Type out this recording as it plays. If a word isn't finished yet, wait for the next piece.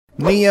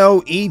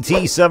NIO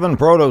ET7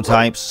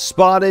 prototypes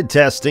spotted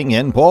testing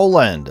in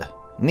Poland.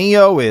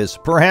 NIO is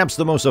perhaps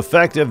the most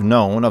effective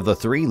known of the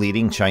three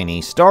leading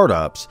Chinese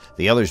startups,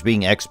 the others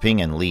being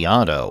XPeng and Li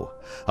Auto.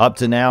 Up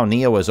to now,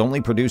 NIO has only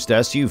produced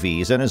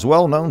SUVs and is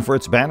well known for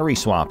its battery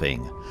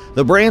swapping.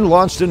 The brand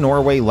launched in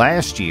Norway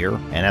last year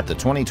and at the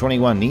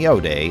 2021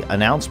 NIO Day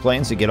announced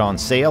plans to get on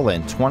sale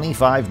in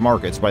 25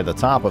 markets by the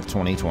top of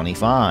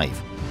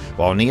 2025.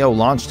 While NIO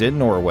launched in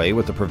Norway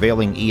with the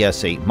prevailing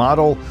ES8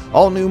 model,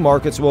 all new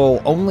markets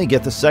will only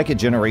get the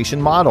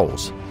second-generation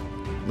models.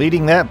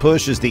 Leading that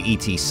push is the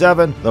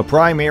ET7, the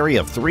primary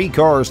of three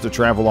cars to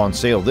travel on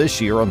sale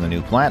this year on the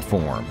new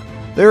platform.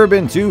 There have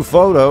been two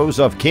photos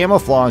of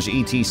camouflage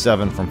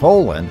ET7 from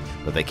Poland,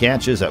 but the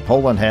catch is that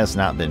Poland has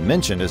not been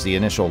mentioned as the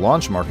initial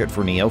launch market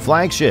for NIO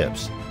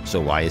flagships. So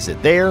why is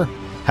it there?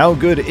 How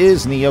good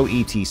is NIO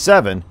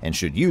ET7, and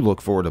should you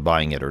look forward to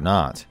buying it or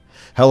not?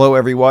 Hello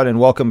everyone and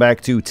welcome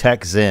back to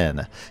Tech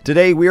Zen.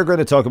 Today we are going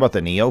to talk about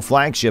the NIO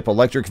flagship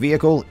electric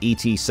vehicle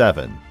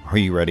ET7. Are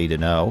you ready to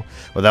know?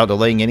 Without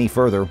delaying any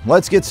further,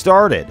 let's get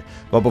started.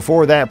 But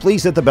before that,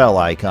 please hit the bell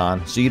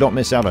icon so you don't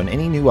miss out on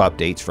any new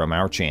updates from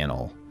our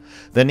channel.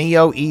 The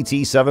NIO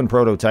ET7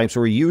 prototypes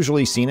were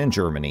usually seen in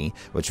Germany,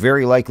 which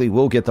very likely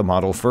will get the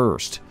model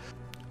first.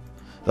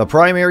 The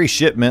primary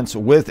shipments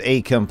with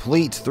a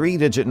complete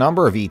three-digit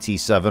number of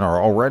ET7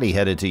 are already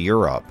headed to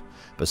Europe.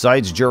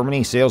 Besides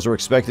Germany, sales are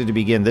expected to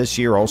begin this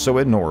year also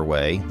in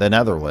Norway, the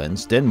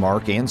Netherlands,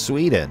 Denmark, and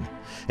Sweden.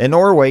 In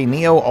Norway,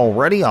 NIO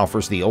already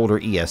offers the older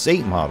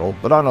ES8 model,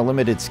 but on a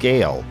limited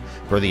scale.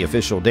 Per the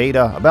official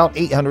data, about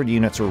 800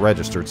 units were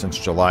registered since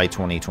July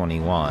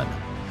 2021.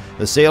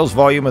 The sales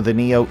volume of the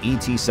NIO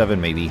ET7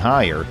 may be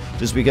higher,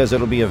 just because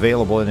it'll be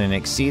available in an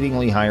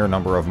exceedingly higher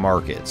number of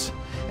markets.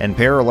 In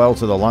parallel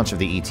to the launch of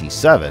the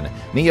ET7,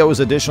 NIO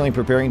is additionally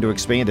preparing to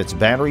expand its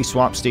battery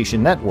swap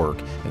station network,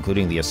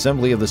 including the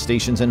assembly of the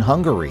stations in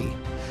Hungary.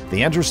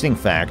 The interesting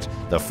fact,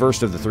 the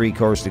first of the three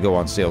cars to go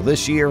on sale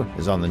this year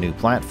is on the new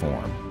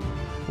platform.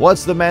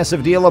 What's the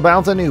massive deal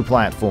about the new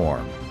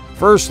platform?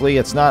 Firstly,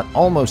 it's not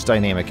almost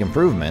dynamic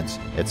improvements,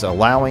 it's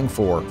allowing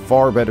for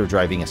far better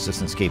driving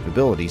assistance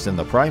capabilities than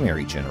the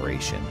primary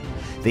generation.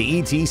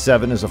 The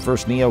ET7 is the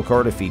first NIO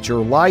car to feature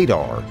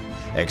LiDAR.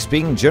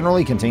 XPeng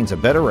generally contains a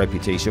better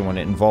reputation when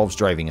it involves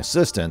driving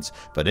assistance,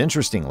 but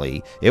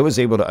interestingly, it was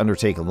able to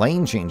undertake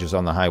lane changes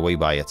on the highway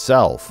by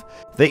itself.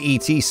 The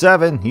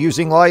ET7,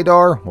 using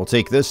LiDAR, will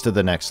take this to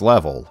the next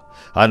level.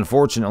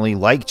 Unfortunately,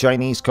 like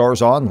Chinese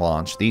cars on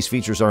launch, these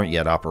features aren't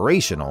yet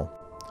operational,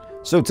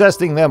 so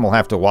testing them will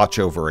have to watch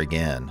over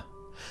again.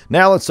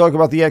 Now let's talk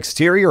about the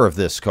exterior of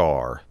this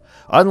car.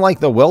 Unlike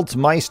the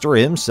Weltmeister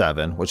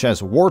M7, which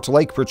has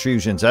wart-like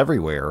protrusions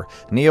everywhere,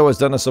 NIO has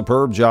done a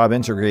superb job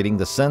integrating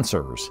the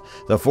sensors.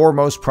 The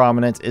foremost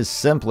prominent is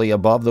simply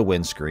above the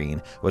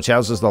windscreen, which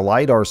houses the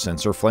LiDAR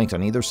sensor flanked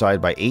on either side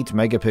by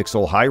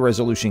 8-megapixel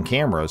high-resolution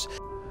cameras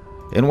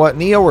in what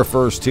NIO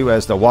refers to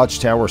as the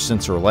Watchtower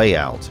sensor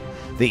layout.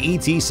 The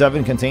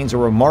ET7 contains a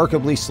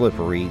remarkably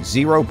slippery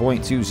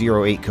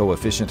 0.208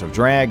 coefficient of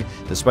drag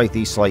despite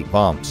these slight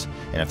bumps.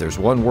 And if there's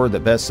one word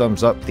that best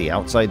sums up the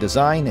outside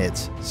design,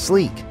 it's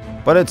sleek.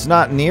 But it's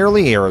not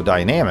nearly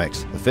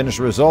aerodynamics. The finished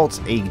result's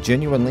a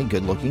genuinely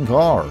good-looking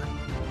car.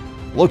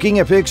 Looking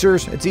at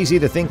pictures, it's easy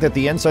to think that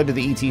the inside of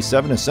the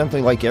ET7 is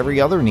simply like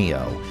every other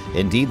NIO.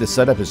 Indeed, the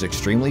setup is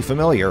extremely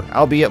familiar,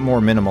 albeit more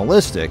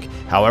minimalistic.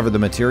 However, the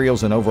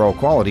materials and overall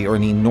quality are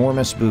an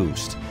enormous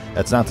boost.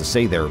 That's not to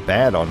say they're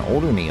bad on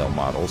older NIO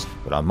models,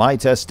 but on my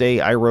test day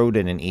I rode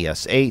in an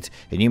ES8,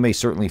 and you may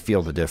certainly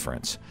feel the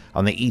difference.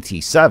 On the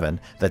ET7,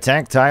 the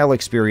tactile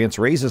experience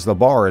raises the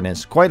bar and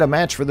is quite a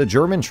match for the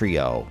German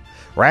trio.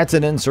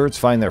 Rattan inserts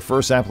find their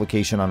first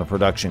application on a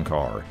production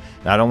car.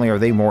 Not only are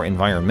they more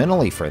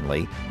environmentally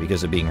friendly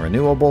because of being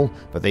renewable,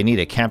 but they need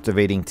a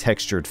captivating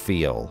textured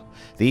feel.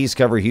 These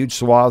cover huge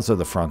swaths of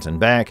the front and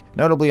back,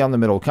 notably on the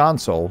middle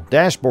console,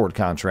 dashboard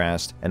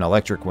contrast, and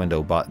electric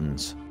window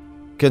buttons.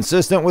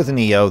 Consistent with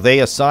NIO, they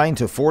assign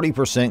to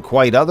 40%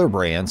 quite other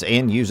brands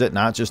and use it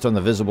not just on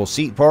the visible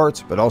seat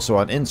parts, but also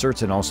on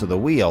inserts and also the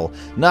wheel,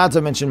 not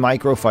to mention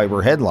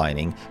microfiber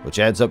headlining, which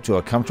adds up to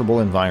a comfortable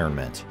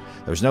environment.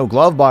 There's no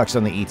glove box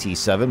on the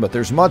ET7, but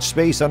there's much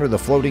space under the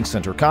floating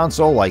center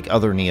console like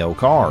other NIO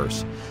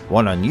cars.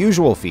 One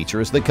unusual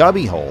feature is the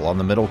cubby hole on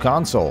the middle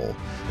console.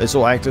 This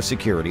will act as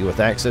security with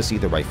access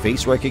either by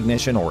face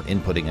recognition or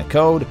inputting a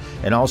code,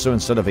 and also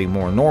instead of a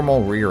more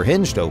normal rear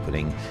hinged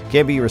opening,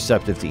 can be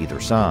receptive to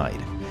either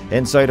side.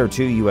 Inside are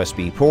two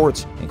USB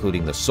ports,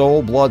 including the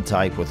sole blood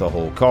type with the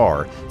whole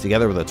car,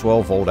 together with a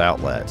 12-volt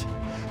outlet.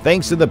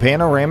 Thanks to the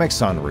panoramic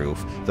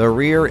sunroof, the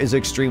rear is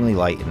extremely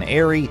light and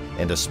airy,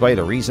 and despite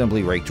a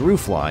reasonably raked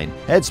roofline,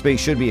 headspace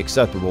should be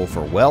acceptable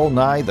for well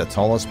nigh the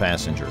tallest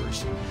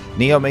passengers.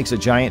 NIO makes a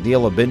giant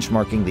deal of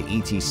benchmarking the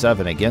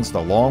ET7 against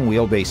the long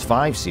wheelbase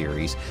 5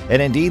 Series,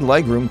 and indeed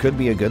legroom could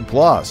be a good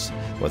plus.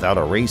 Without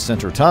a raised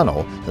center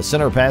tunnel, the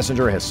center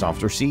passenger has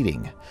softer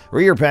seating.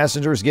 Rear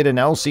passengers get an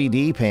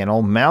LCD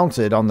panel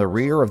mounted on the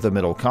rear of the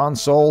middle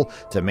console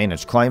to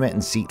manage climate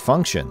and seat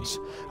functions.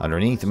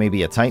 Underneath may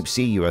be a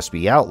Type-C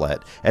USB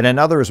outlet, and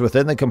another is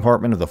within the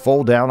compartment of the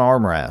fold-down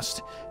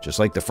armrest. Just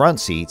like the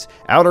front seats,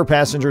 outer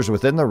passengers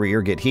within the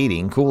rear get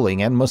heating,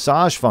 cooling, and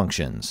massage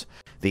functions.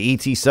 The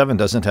ET7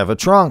 doesn't have a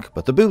trunk,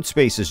 but the boot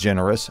space is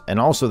generous,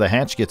 and also the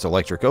hatch gets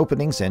electric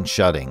openings and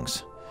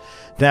shuttings.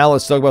 Now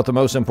let's talk about the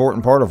most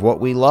important part of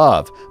what we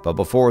love. But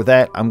before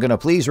that, I'm going to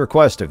please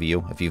request of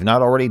you, if you've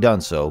not already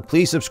done so,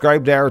 please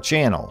subscribe to our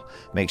channel.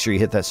 Make sure you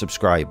hit that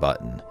subscribe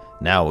button.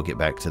 Now we'll get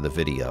back to the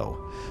video.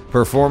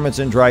 Performance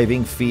in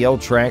driving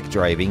field track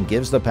driving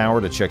gives the power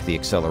to check the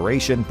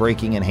acceleration,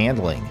 braking, and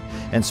handling.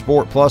 In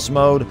Sport Plus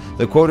mode,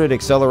 the quoted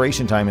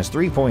acceleration time is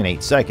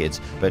 3.8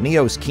 seconds, but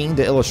NIO's keen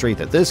to illustrate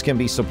that this can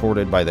be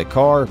supported by the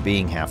car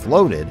being half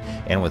loaded,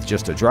 and with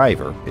just a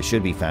driver, it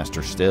should be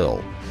faster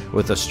still.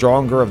 With the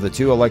stronger of the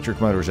two electric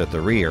motors at the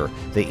rear,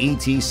 the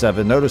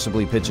ET7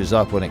 noticeably pitches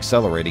up when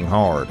accelerating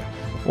hard.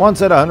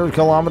 Once at 100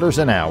 kilometers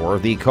an hour,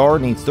 the car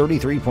needs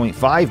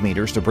 33.5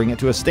 meters to bring it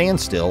to a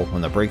standstill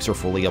when the brakes are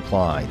fully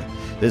applied.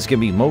 This can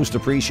be most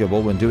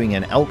appreciable when doing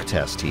an elk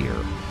test here.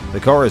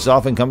 The car has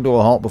often come to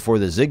a halt before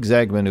the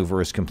zigzag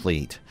maneuver is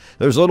complete.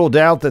 There's little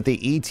doubt that the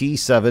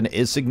ET7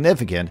 is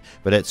significant,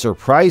 but it's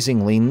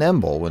surprisingly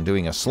nimble when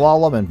doing a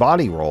slalom and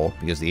body roll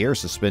because the air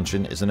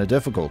suspension isn't a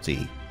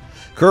difficulty.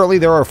 Currently,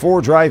 there are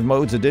 4 drive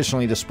modes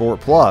additionally to Sport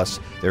Plus,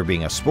 there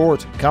being a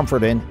Sport,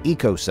 Comfort, and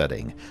Eco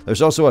setting.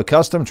 There's also a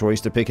custom choice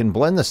to pick and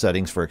blend the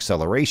settings for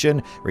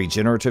acceleration,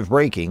 regenerative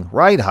braking,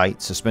 ride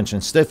height, suspension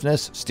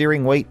stiffness,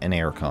 steering weight, and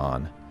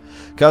aircon.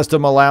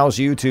 Custom allows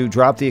you to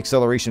drop the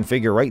acceleration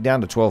figure right down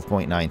to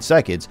 12.9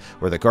 seconds,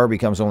 where the car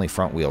becomes only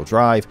front-wheel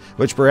drive,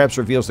 which perhaps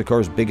reveals the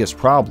car's biggest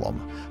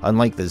problem.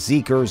 Unlike the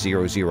Zeekr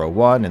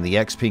 001 and the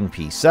XPeng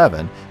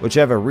P7, which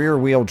have a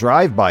rear-wheel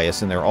drive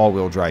bias in their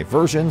all-wheel drive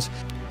versions,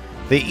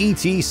 the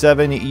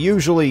ET7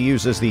 usually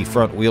uses the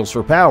front wheels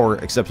for power,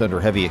 except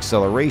under heavy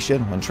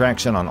acceleration when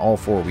traction on all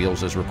 4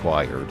 wheels is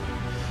required.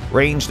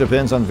 Range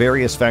depends on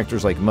various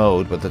factors like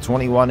mode, but the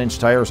 21-inch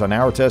tires on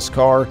our test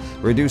car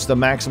reduce the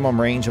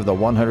maximum range of the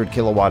 100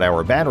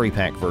 kilowatt-hour battery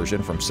pack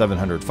version from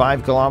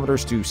 705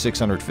 kilometers to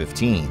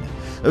 615.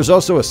 There's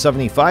also a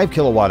 75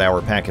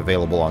 kilowatt-hour pack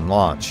available on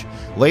launch.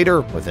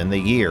 Later, within the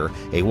year,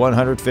 a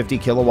 150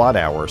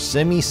 kilowatt-hour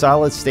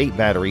semi-solid state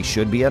battery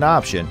should be an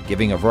option,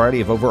 giving a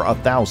variety of over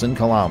 1,000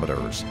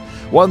 kilometers.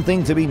 One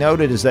thing to be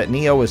noted is that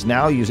NIO is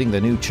now using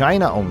the new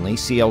China-only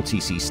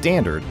CLTC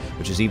standard,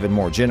 which is even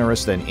more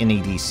generous than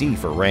NEDC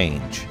for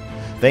range.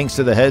 Thanks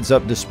to the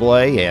heads-up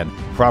display and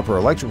proper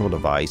electrical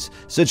device,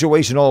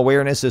 situational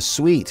awareness is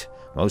sweet.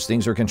 Most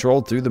things are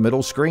controlled through the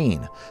middle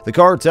screen. The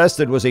car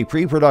tested was a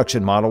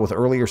pre-production model with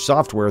earlier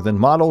software than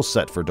models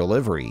set for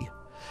delivery.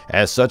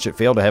 As such, it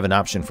failed to have an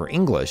option for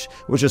English,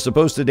 which is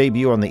supposed to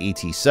debut on the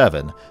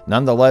ET7.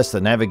 Nonetheless,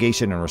 the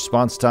navigation and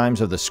response times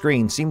of the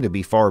screen seem to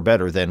be far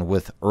better than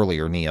with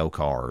earlier NIO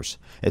cars.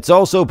 It's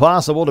also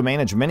possible to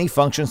manage many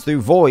functions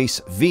through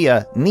voice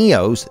via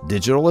NIO's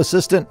digital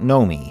assistant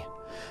Nomi.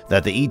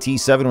 That the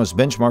ET7 was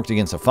benchmarked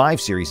against a 5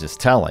 Series is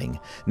telling.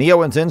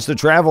 NIO intends to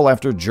travel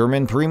after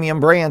German premium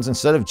brands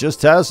instead of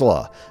just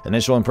Tesla.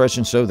 Initial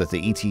impressions show that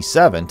the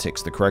ET7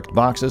 ticks the correct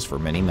boxes for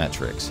many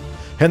metrics.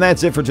 And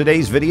that's it for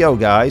today's video,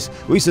 guys.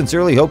 We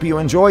sincerely hope you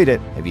enjoyed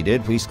it. If you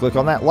did, please click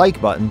on that like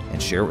button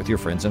and share it with your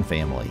friends and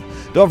family.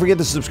 Don't forget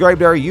to subscribe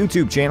to our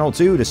YouTube channel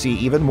too to see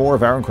even more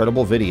of our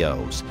incredible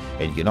videos.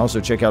 And you can also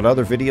check out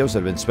other videos that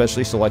have been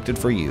specially selected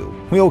for you.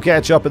 We'll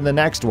catch up in the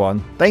next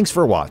one. Thanks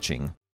for watching.